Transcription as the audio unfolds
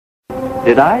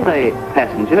Did I say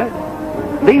passenger?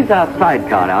 These are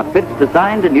sidecar outfits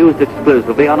designed and used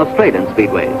exclusively on Australian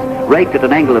speedways. Raked at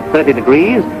an angle of 30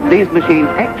 degrees, these machines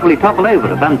actually topple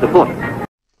over if unsupported. Tonight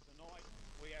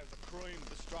we have the cream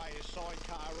of Australia's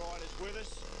sidecar riders with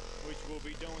us, which will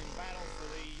be doing battle for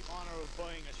the honour of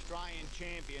being Australian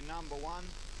champion #1.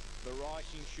 The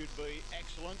racing should be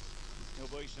excellent.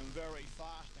 There'll be some very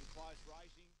fast and close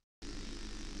racing.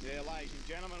 Yeah, ladies and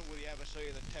gentlemen, we have a see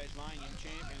of the Tasmanian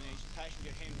champion, his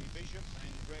Sidecar-Henry Bishop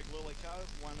and Greg Lillico.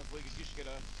 Wonder if we could just get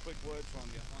a quick word from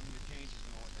you on your chances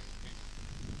tonight.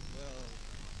 Well,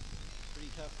 pretty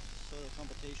tough sort of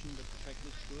competition, but the track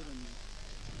looks good and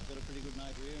we've got a pretty good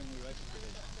night here and we're racing for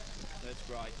it. That's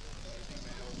great. What do you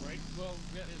think about it, Greg? Well,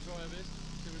 we're going to try our best.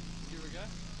 Give it a go.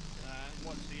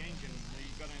 What's the engine that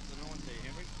you've got into the 90,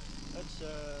 Henry? That's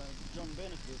John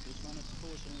Bennett with this one. It's a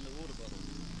 4-cylinder water bottle.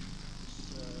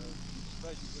 It's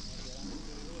supposed to put about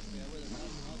 130 horsepower with it.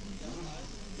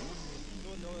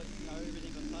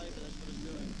 Everything on paper, that's what it's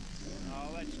doing.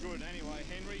 Oh, that's good. Anyway,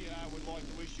 Henry, would like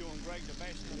to wish you and Greg the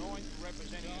best tonight,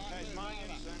 representing the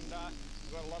Tasmanians, and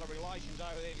you've got a lot of relations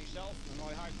over there yourself, and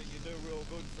I hope that you do real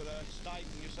good for the state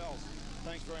and yourself.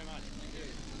 Thanks very much.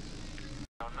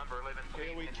 Number 11,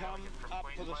 here we come up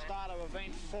to the start of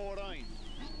event 14.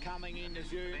 Coming into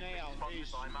view now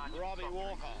is Robbie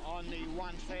Walker on the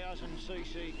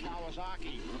 1000cc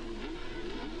Kawasaki.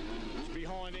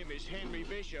 Behind him is Henry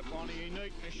Bishop on a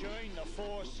unique machine, the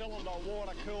 4-cylinder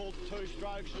water-cooled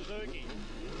 2-stroke Suzuki.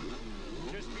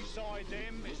 Just beside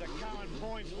them is a current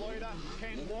points leader,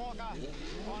 Ken Walker,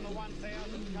 on the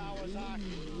 1000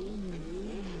 Kawasaki.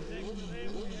 Next to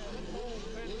them we have Paul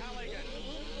Penhaligon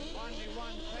on the 1000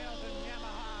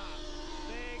 Yamaha.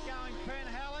 They're going,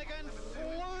 Penhaligon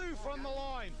flew from the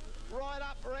line, right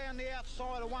up around the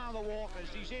outside of one of the walkers.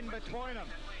 He's in between them.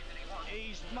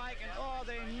 He's making,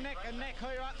 they're neck and neck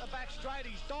here up the back straight.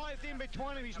 He's dived in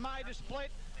between them. He's made a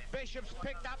split. Bishop's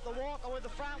picked up the Walker with the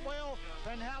front wheel.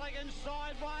 Penhaligon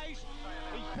sideways.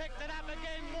 He picked it up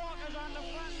again. Walker's on the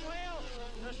front wheel.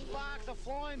 The sparks are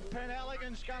flying.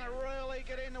 Penhaligon's going to really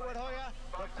get into it here.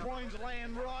 The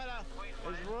Queensland rider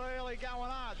is really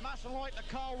going hard. Mustn't like the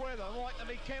cold weather. Like to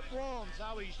be kept warm.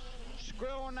 So he's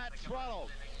screwing that throttle.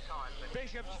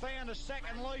 Bishop's found a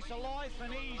second lease of life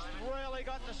and he's really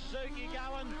got the Suzuki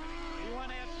going. He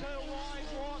went out 2 wide,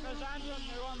 Walker's under him,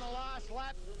 they're on the last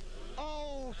lap.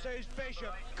 Oh, says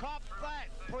Bishop, cop that.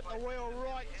 Put the wheel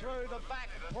right through the back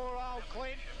of poor old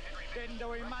Clint. Didn't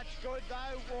do him much good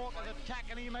though. Walker's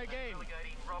attacking him again.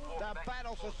 The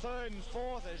battle for 3rd and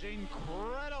 4th is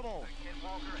incredible.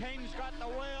 Ken's got the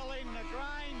wheel in the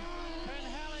grain.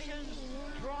 Penhaligon's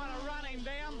trying to run him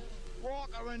down.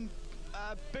 Walker and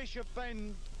Bishop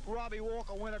and Robbie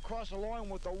Walker went across the line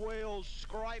with the wheels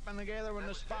scraping together and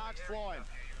the sparks flying.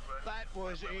 That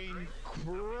was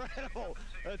incredible.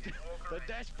 The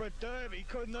desperate derby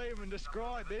couldn't even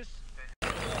describe this.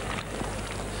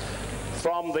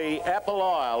 From the Apple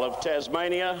Isle of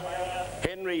Tasmania,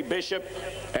 Henry Bishop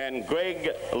and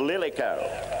Greg Lillico.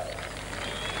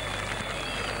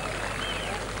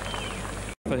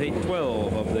 For Heat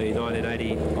 12 of the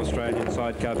 1980 Australian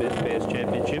Sidecar Bears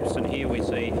Championships, and here we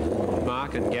see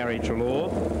Mark and Gary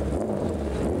Treloar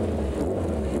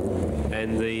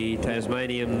and the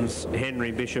Tasmanians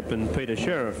Henry Bishop and Peter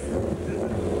Sheriff.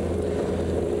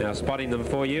 Now spotting them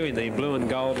for you in the blue and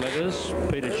gold leathers,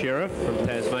 Peter Sheriff from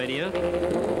Tasmania,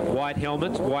 white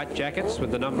helmets, white jackets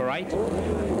with the number 8,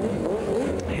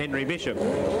 Henry Bishop.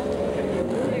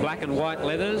 Black and white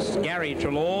leathers, Gary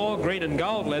Treloar. Green and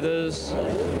gold leathers,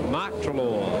 Mark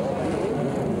Treloar.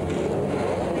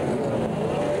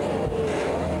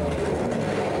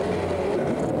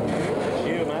 It's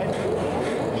you, mate.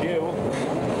 It's you.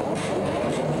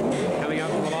 Coming up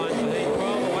from the line for Heat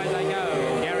 12, away they go.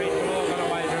 Gary Treloar got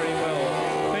away very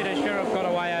well. Peter Sheriff got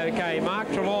away okay. Mark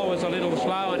Treloar was a little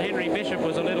slow and Henry Bishop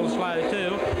was a little slow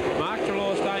too. Mark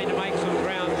Treloar starting to make some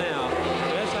ground now.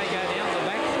 First they go down the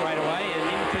back straight away and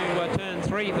into turn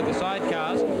 3 for the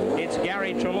sidecars. It's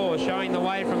Gary Treloar showing the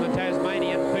way from the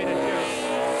Tasmanian Peter Sheriff.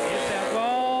 Yes,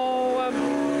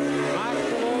 Mark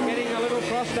Treloar getting a little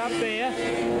crossed up there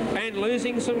and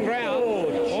losing some ground.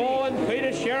 And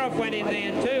Peter Sheriff went in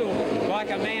there too, like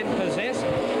a man possessed.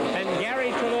 And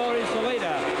Gary Treloar is the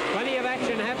leader. Plenty of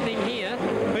action happening here.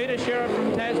 Peter Sheriff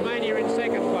from Tasmania in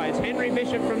 2nd place. Henry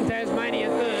Bishop from Tasmania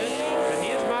 3rd. And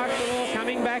here's Mark Treloar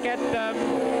coming back at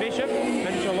Bishop.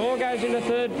 And Treloar goes into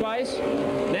 3rd place.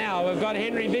 Now we've got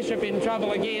Henry Bishop in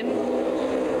trouble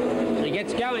again. He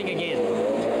gets going again.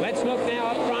 Let's look now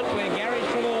up front where Gary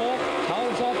Treloar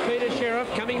holds off Peter Sheriff,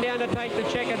 coming down to take the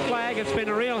checkered flag. It's been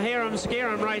a real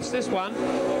harem-scarum race, this one.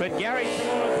 But Gary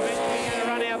Treloar is eventually going to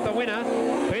run out out the winner.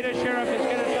 Peter Sheriff is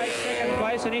going to take second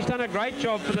place, and he's done a great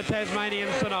job for the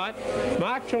Tasmanians tonight.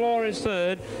 Mark Trelaw is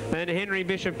third, and Henry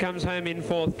Bishop comes home in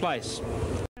fourth place.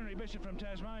 Henry Bishop from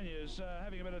Tasmania is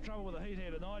having a bit of trouble with the heat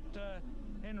here tonight.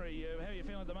 Henry, how are you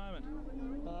feeling at the moment?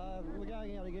 We're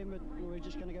going out again, but we're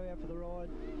just going to go out for the ride.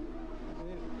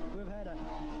 We've had it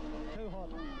too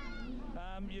hot.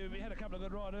 You had a couple of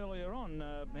good rides earlier on,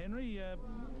 Henry.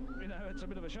 You know, it's a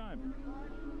bit of a shame.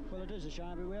 Well, it is a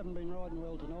shame, but we haven't been riding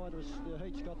well tonight. The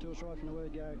heat's got to us right from the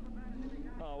word go.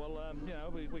 Oh, well, you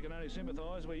know, we can only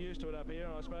sympathise. We're used to it up here,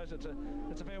 and I suppose it's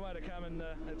a fair way to come, and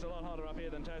it's a lot hotter up here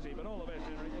than Tassie, but all the best,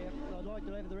 Henry. Yeah, I'd like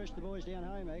to have the rest of the boys down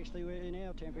home, actually. We're in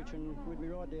our temperature, and we'd be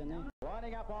right down there.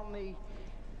 Lining up on the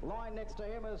line next to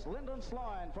him is Lyndon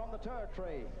Sline from the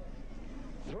Territory.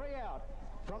 3 out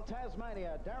from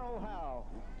Tasmania, Darryl Howe.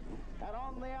 And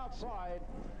on the outside,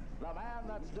 the man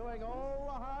that's doing all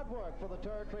the hard work for the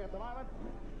Territory at the moment,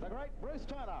 the great Bruce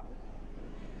Turner.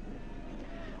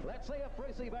 Let's see if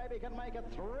Brucey Baby can make it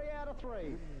 3 out of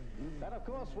 3. And of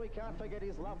course, we can't forget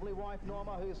his lovely wife,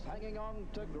 Norma, who's hanging on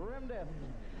to grim death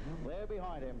there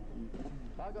behind him.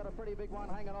 I've got a pretty big one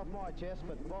hanging off my chest,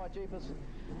 but by jeepers,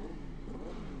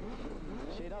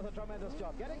 she does a tremendous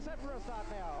job. Getting set for a start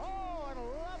now. Oh, and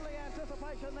lovely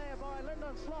anticipation there by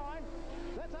Lyndon Sline.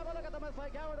 Let's have a look at them as they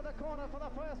go into the corner for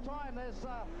the first time. There's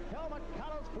helmet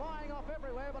colours flying off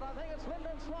everywhere, but I think it's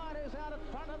Lyndon Sline who's out at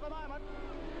front at the moment.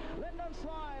 Lyndon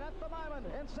Sline at the moment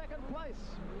in second place.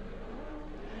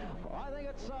 I think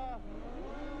it's...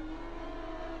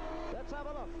 let's have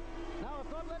a look. No,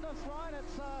 it's not Lyndon Sline,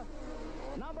 it's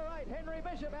number 8, Henry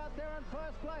Bishop out there in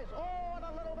first place. Oh, and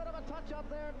a little bit of a touch up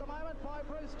there at the moment by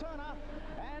Bruce Turner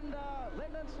and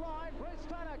Lyndon Sline. Bruce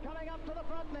Turner coming up to the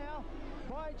front now.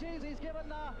 By geez, he's given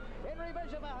Henry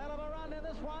Bishop a hell of a run in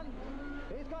this one.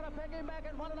 He's got to pick him back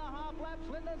in 1.5 laps.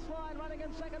 Lyndon Sline running in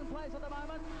second place at the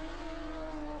moment.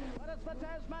 But it's the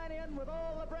Tasmanian with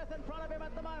all the breath in front of him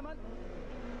at the moment.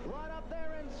 Right up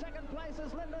there in second place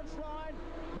is Lyndon Sline.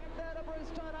 Back there to Bruce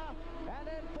Turner. And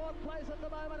in fourth place at the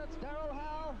moment, it's Darryl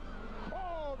Howe.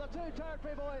 Oh, the two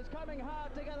Territory boys coming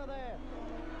hard together there.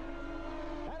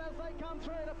 And as they come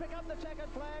through to pick up the checkered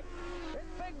flag,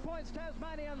 it's big points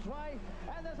Tasmanians' way.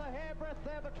 And there's a hairbreadth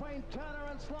there between Turner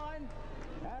and Sline.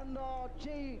 And, oh,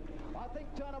 gee, I think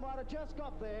Turner might have just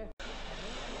got there.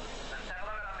 Let's have a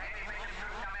look at Henry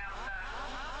Bishop come out.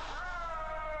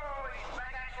 Oh, his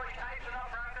back actually tapes are not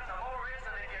broken. The law is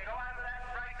that if you go over that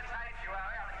and break the tapes, you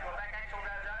are out. If your back axle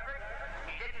goes over it,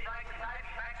 he didn't break the tape,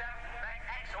 he backs up back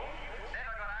axle,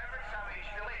 never got over it, so he's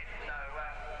still in. So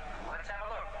let's have a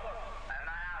look. And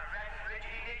they are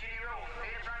rigidity rules. If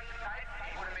he had broke the tape,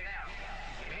 he would have been out.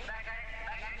 If his back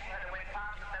axle had went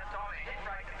past at that time and he didn't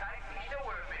break the tape, he still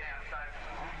would have been out. So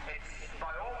it's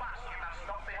by all must, you must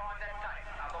stop behind that tape.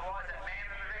 Otherwise, that man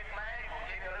with the red flag will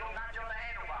give you a little nudge on the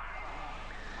handlebar.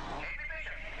 Henry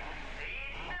Bishop, he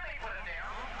nearly put it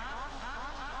down.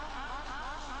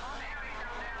 Now he's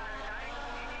come down okay.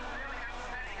 He didn't really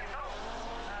outstanding at all.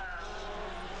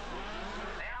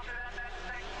 Now to that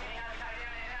section, he's okay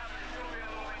down there now, but it's still a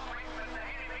little bit quick. But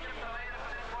Henry Bishop's the leader for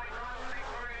this point, right?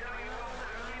 Victoria doing it well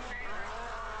too. Keep going.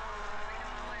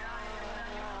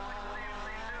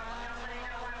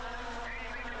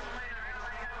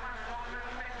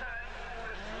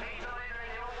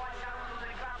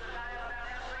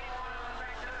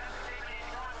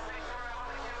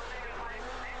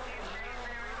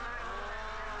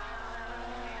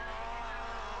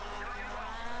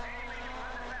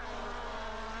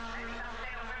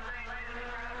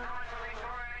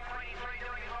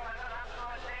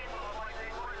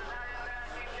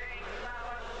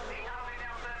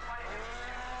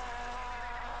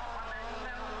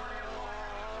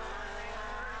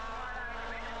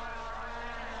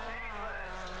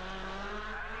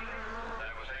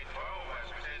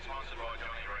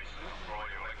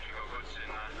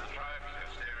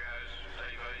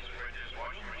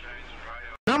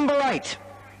 Number 8,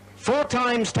 4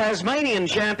 times Tasmanian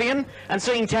champion, and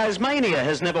seeing Tasmania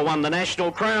has never won the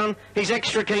national crown, he's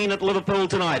extra keen at Liverpool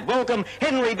tonight. Welcome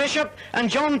Henry Bishop and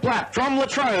John Platt from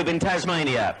Latrobe in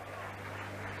Tasmania.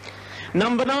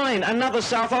 Number 9, another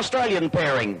South Australian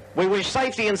pairing. We wish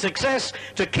safety and success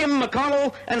to Kim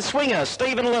McConnell and swinger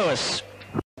Stephen Lewis.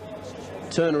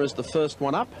 Turner is the first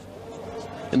one up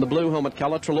in the blue helmet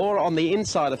colour. Trelaw on the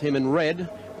inside of him in red.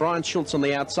 Brian Schultz on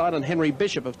the outside, and Henry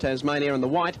Bishop of Tasmania in the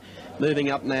white, moving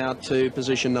up now to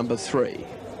position number 3.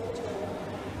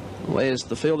 There's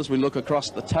the field as we look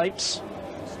across the tapes,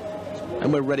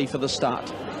 and we're ready for the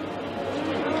start.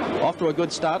 Off to a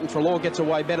good start, and Treloar gets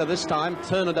away better this time.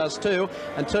 Turner does too,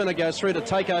 and Turner goes through to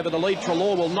take over the lead.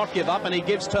 Treloar will not give up, and he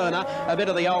gives Turner a bit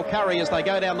of the old curry as they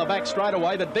go down the back straight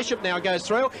away. But Bishop now goes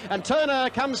through, and Turner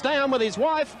comes down with his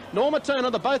wife, Norma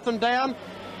Turner, the both of them down.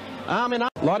 Arm in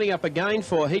up. Lining up again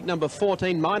for heat number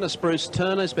 14 minus Bruce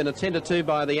Turner. Has been attended to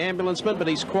by the ambulanceman, but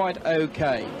he's quite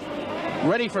okay.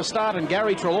 Ready for a start, and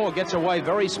Gary Treloar gets away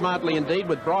very smartly indeed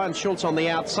with Brian Schultz on the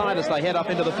outside as they head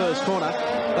up into the first corner.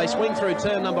 They swing through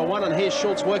turn number 1, and here's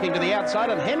Schultz working to the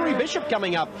outside, and Henry Bishop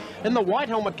coming up in the white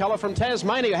helmet colour from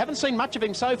Tasmania. Haven't seen much of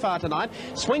him so far tonight.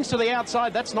 Swings to the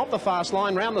outside. That's not the fast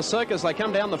line. Round the circus, they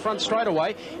come down the front straight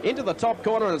away into the top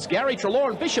corner, and it's Gary Treloar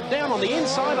and Bishop down on the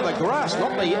inside of the grass.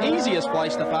 Not the easiest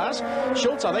place to pass.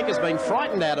 Schultz, I think, has been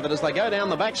frightened out of it as they go down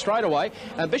the back straight away,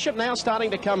 and Bishop now starting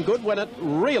to come good when it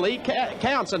really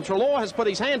counts, and Treloar has put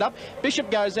his hand up. Bishop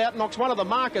goes out, knocks one of the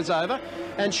markers over,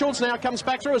 and Schultz now comes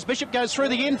back through as Bishop goes through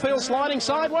the infield, sliding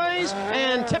sideways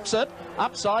and tips it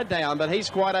upside down, but he's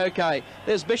quite okay.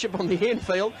 There's Bishop on the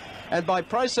infield, and by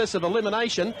process of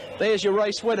elimination, there's your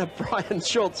race winner, Brian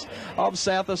Schultz of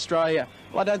South Australia.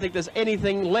 Well, I don't think there's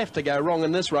anything left to go wrong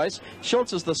in this race.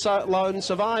 Schultz is the lone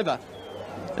survivor,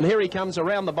 and here he comes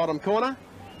around the bottom corner.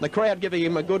 The crowd giving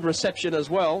him a good reception as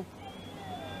well.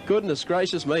 Goodness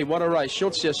gracious me, what a race.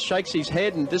 Schultz just shakes his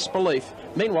head in disbelief.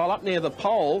 Meanwhile, up near the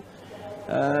pole,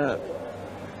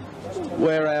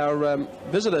 where our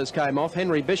visitors came off,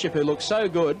 Henry Bishop, who looks so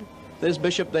good. There's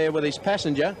Bishop there with his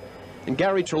passenger. And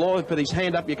Gary Treloar put his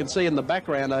hand up, you can see in the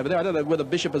background over there. I don't know whether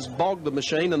Bishop has bogged the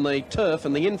machine in the turf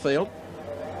in the infield,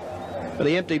 but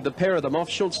he emptied the pair of them off.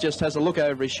 Schultz just has a look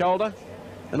over his shoulder,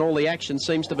 and all the action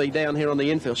seems to be down here on the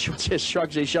infield. Schultz just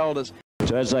shrugs his shoulders.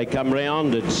 So as they come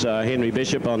round, it's Henry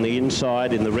Bishop on the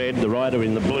inside in the red. The rider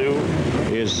in the blue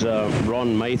is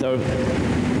Ron Mather,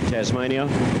 Tasmania.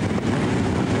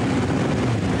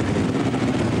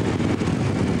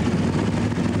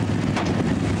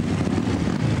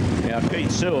 Now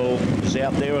Keith Sewell is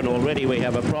out there, and already we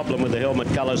have a problem with the helmet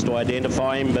colours to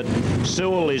identify him, but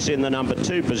Sewell is in the number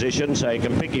 2 position, so you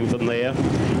can pick him from there.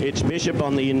 It's Bishop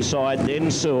on the inside,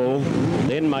 then Sewell,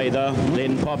 then Mather,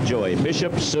 then Popjoy.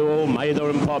 Bishop, Sewell, Mather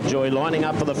and Popjoy lining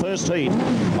up for the first heat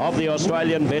of the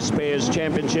Australian Best Pairs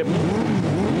Championship.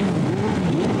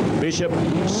 Bishop,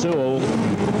 Sewell,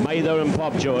 Mather and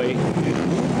Popjoy.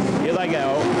 Here they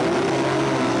go.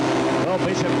 Well,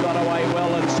 Bishop got away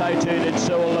well, and so too did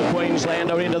Sewell, the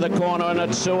Queenslander, into the corner, and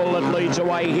it's Sewell that leads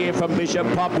away here from Bishop.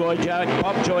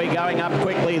 Popjoy going up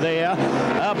quickly there,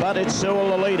 but it's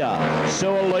Sewell the leader.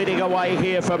 Sewell leading away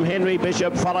here from Henry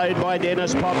Bishop, followed by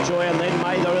Dennis Popjoy, and then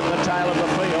Mather at the tail of the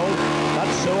field.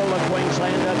 But Sewell, the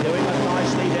Queenslander, doing it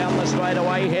nicely down the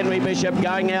straightaway. Henry Bishop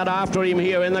going out after him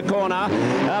here in the corner,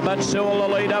 but Sewell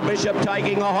the leader. Bishop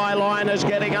taking the high line, is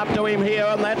getting up to him here,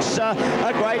 and that's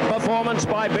a great performance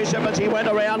by Bishop as he went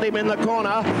around him in the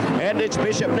corner, and it's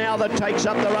Bishop now that takes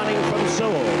up the running from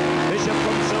Sewell. Bishop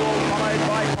from Sewell, followed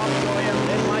by Popjoy and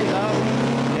then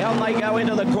Mather. Down they go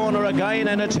into the corner again,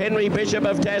 and it's Henry Bishop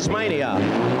of Tasmania,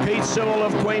 Keith Sewell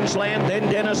of Queensland,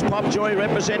 then Dennis Popjoy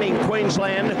representing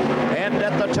Queensland, and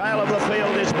at the tail of the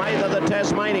field is Mather the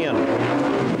Tasmanian.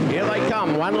 Here they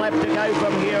come, one lap to go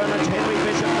from here, and it's Henry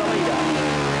Bishop the leader.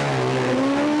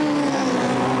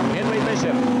 Henry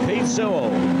Bishop, Keith Sewell,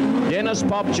 Dennis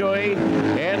Popjoy,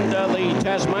 and the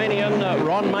Tasmanian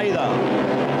Ron Mather.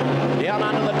 Down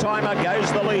under the timer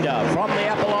goes the leader from the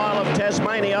Upper Isle of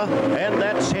Tasmania, and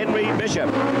that's Henry Bishop.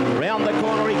 Round the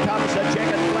corner he comes, the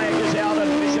checkered flag is out,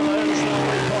 and Bishop earns the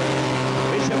 3 points.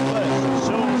 Bishop first,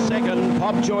 Sewell second,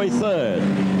 Popjoy third.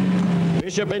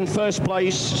 Bishop in first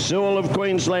place, Sewell of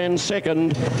Queensland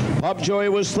second,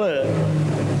 Popjoy was third.